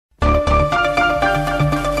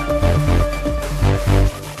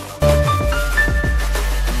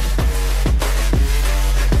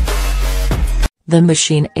The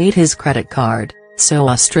machine ate his credit card, so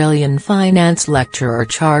Australian finance lecturer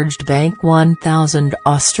charged bank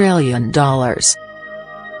 $1,000.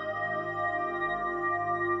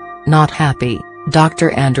 Not happy,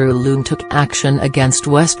 Dr. Andrew Leung took action against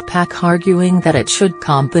Westpac, arguing that it should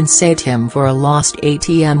compensate him for a lost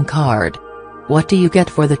ATM card. What do you get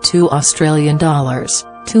for the $2 Australian,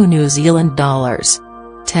 $2 New Zealand dollars?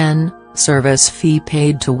 10, service fee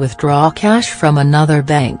paid to withdraw cash from another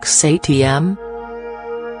bank's ATM?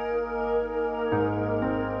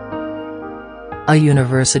 A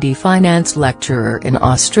university finance lecturer in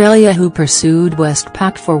Australia who pursued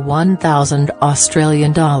Westpac for $1,000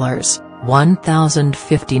 Australian,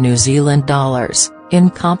 $1,050 New Zealand dollars, in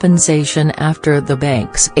compensation after the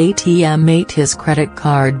bank's ATM ate his credit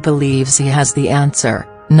card believes he has the answer: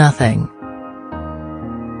 nothing.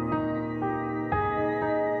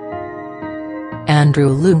 Andrew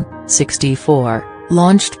Leung, 64,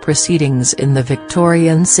 launched proceedings in the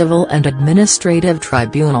Victorian Civil and Administrative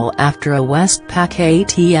Tribunal after a Westpac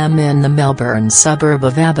ATM in the Melbourne suburb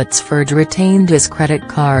of Abbotsford retained his credit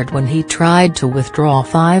card when he tried to withdraw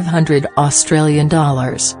 $500 Australian,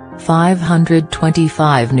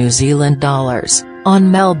 $525 New Zealand dollars, on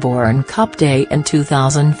Melbourne Cup Day in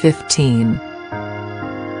 2015.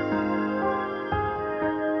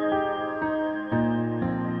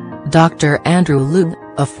 Dr. Andrew Leung,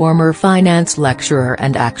 a former finance lecturer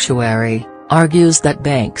and actuary, argues that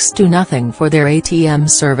banks do nothing for their ATM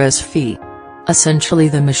service fee. Essentially,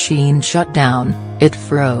 the machine shut down, it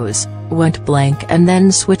froze, went blank and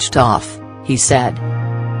then switched off, he said.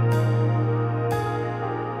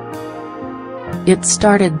 It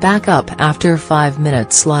started back up after 5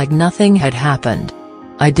 minutes like nothing had happened.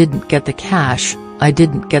 I didn't get the cash, I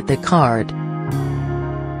didn't get the card.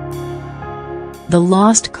 The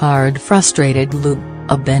lost card frustrated Leung,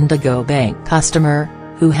 a Bendigo Bank customer,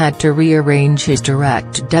 who had to rearrange his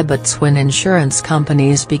direct debits when insurance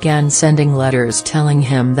companies began sending letters telling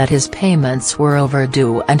him that his payments were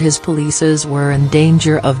overdue and his policies were in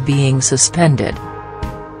danger of being suspended.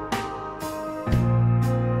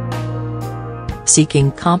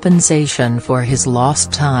 Seeking compensation for his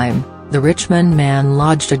lost time, the Richmond man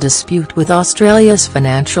lodged a dispute with Australia's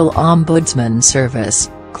Financial Ombudsman Service,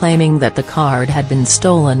 claiming that the card had been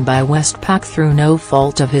stolen by Westpac through no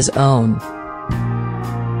fault of his own.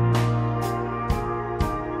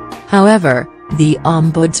 However, the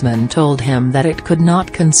Ombudsman told him that it could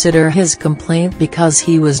not consider his complaint because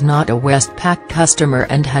he was not a Westpac customer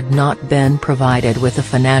and had not been provided with a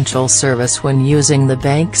financial service when using the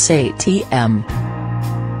bank's ATM.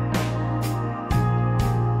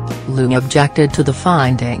 Leung objected to the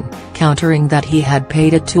finding, countering that he had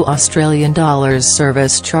paid a $2 Australian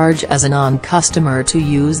service charge as a non-customer to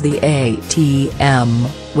use the ATM,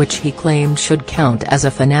 which he claimed should count as a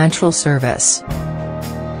financial service.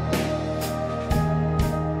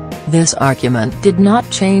 This argument did not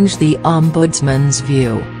change the Ombudsman's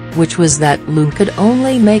view, which was that Leung could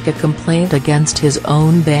only make a complaint against his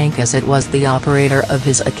own bank as it was the operator of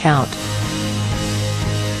his account.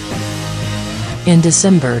 In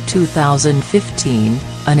December 2015,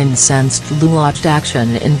 an incensed Leung launched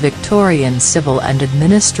action in Victorian Civil and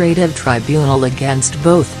Administrative Tribunal against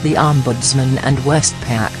both the Ombudsman and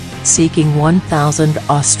Westpac, seeking $1,000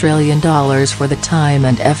 Australian for the time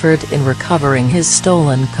and effort in recovering his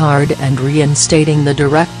stolen card and reinstating the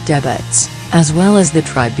direct debits, as well as the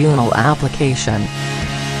tribunal application.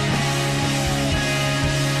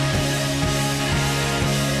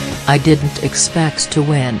 I didn't expect to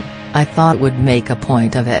win, I thought would make a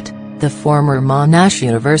point of it, the former Monash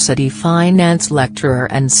University finance lecturer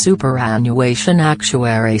and superannuation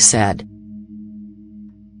actuary said.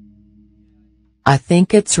 I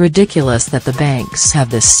think it's ridiculous that the banks have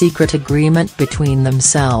this secret agreement between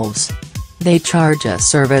themselves. They charge a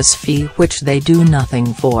service fee which they do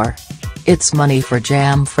nothing for. It's money for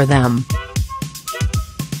jam for them.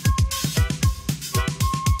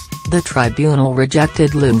 The tribunal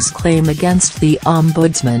rejected Leung's claim against the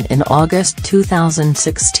Ombudsman in August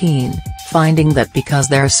 2016, finding that because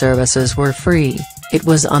their services were free, it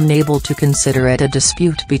was unable to consider it a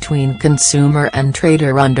dispute between consumer and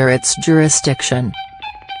trader under its jurisdiction.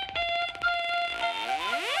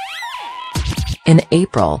 In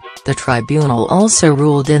April, the tribunal also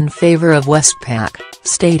ruled in favor of Westpac,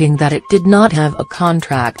 stating that it did not have a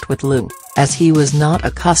contract with Leung, as he was not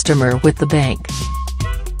a customer with the bank.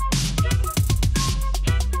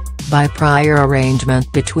 By prior arrangement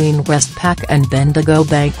between Westpac and Bendigo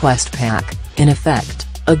Bank, Westpac, in effect,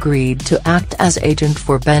 agreed to act as agent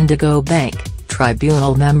for Bendigo Bank,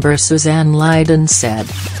 tribunal member Suzanne Lydon said.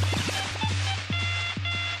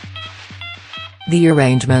 The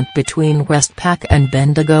arrangement between Westpac and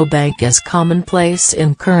Bendigo Bank is commonplace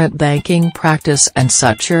in current banking practice, and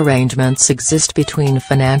such arrangements exist between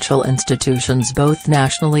financial institutions both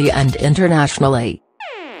nationally and internationally.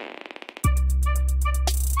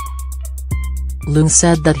 Leung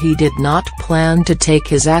said that he did not plan to take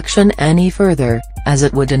his action any further, as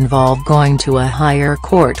it would involve going to a higher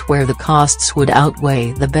court where the costs would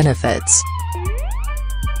outweigh the benefits.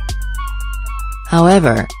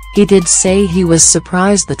 However, he did say he was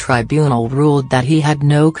surprised the tribunal ruled that he had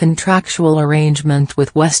no contractual arrangement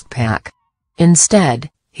with Westpac.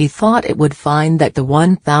 Instead, he thought it would find that the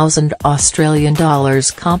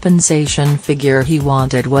 $1,000 compensation figure he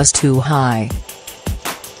wanted was too high.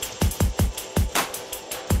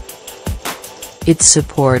 It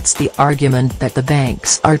supports the argument that the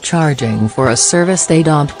banks are charging for a service they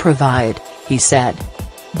don't provide, he said.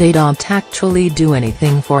 They don't actually do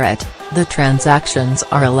anything for it. The transactions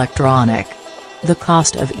are electronic. The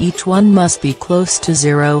cost of each one must be close to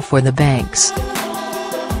zero for the banks.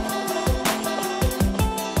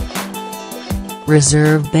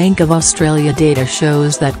 Reserve Bank of Australia data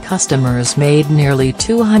shows that customers made nearly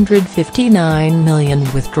 259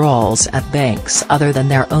 million withdrawals at banks other than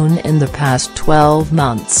their own in the past 12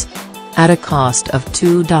 months. At a cost of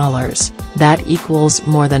 $2, that equals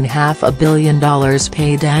more than $500 million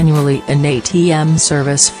paid annually in ATM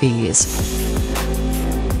service fees.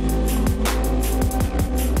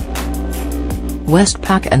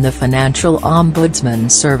 Westpac and the Financial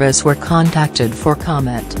Ombudsman Service were contacted for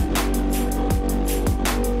comment.